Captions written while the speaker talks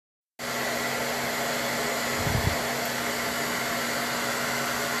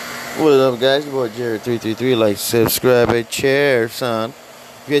What up, guys? Your boy Jared333. Like, subscribe, a chair, son.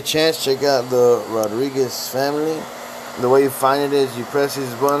 If you get a chance, check out the Rodriguez family. The way you find it is you press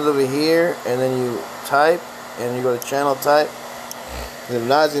these buttons over here, and then you type, and you go to channel type. If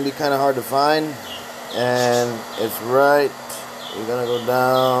not, it's gonna be kind of hard to find, and it's right. You're gonna go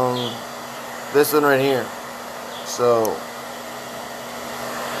down this one right here. So,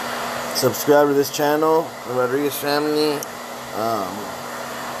 subscribe to this channel, the Rodriguez family.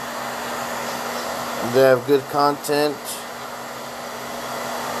 They have good content.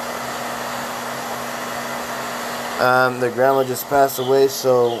 Their grandma just passed away,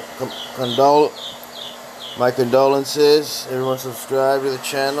 so my condolences. Everyone subscribe to the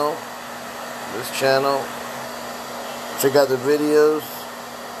channel. This channel. Check out the videos.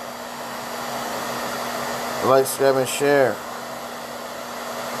 Like, subscribe, and share.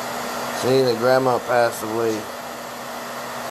 Seeing that grandma passed away.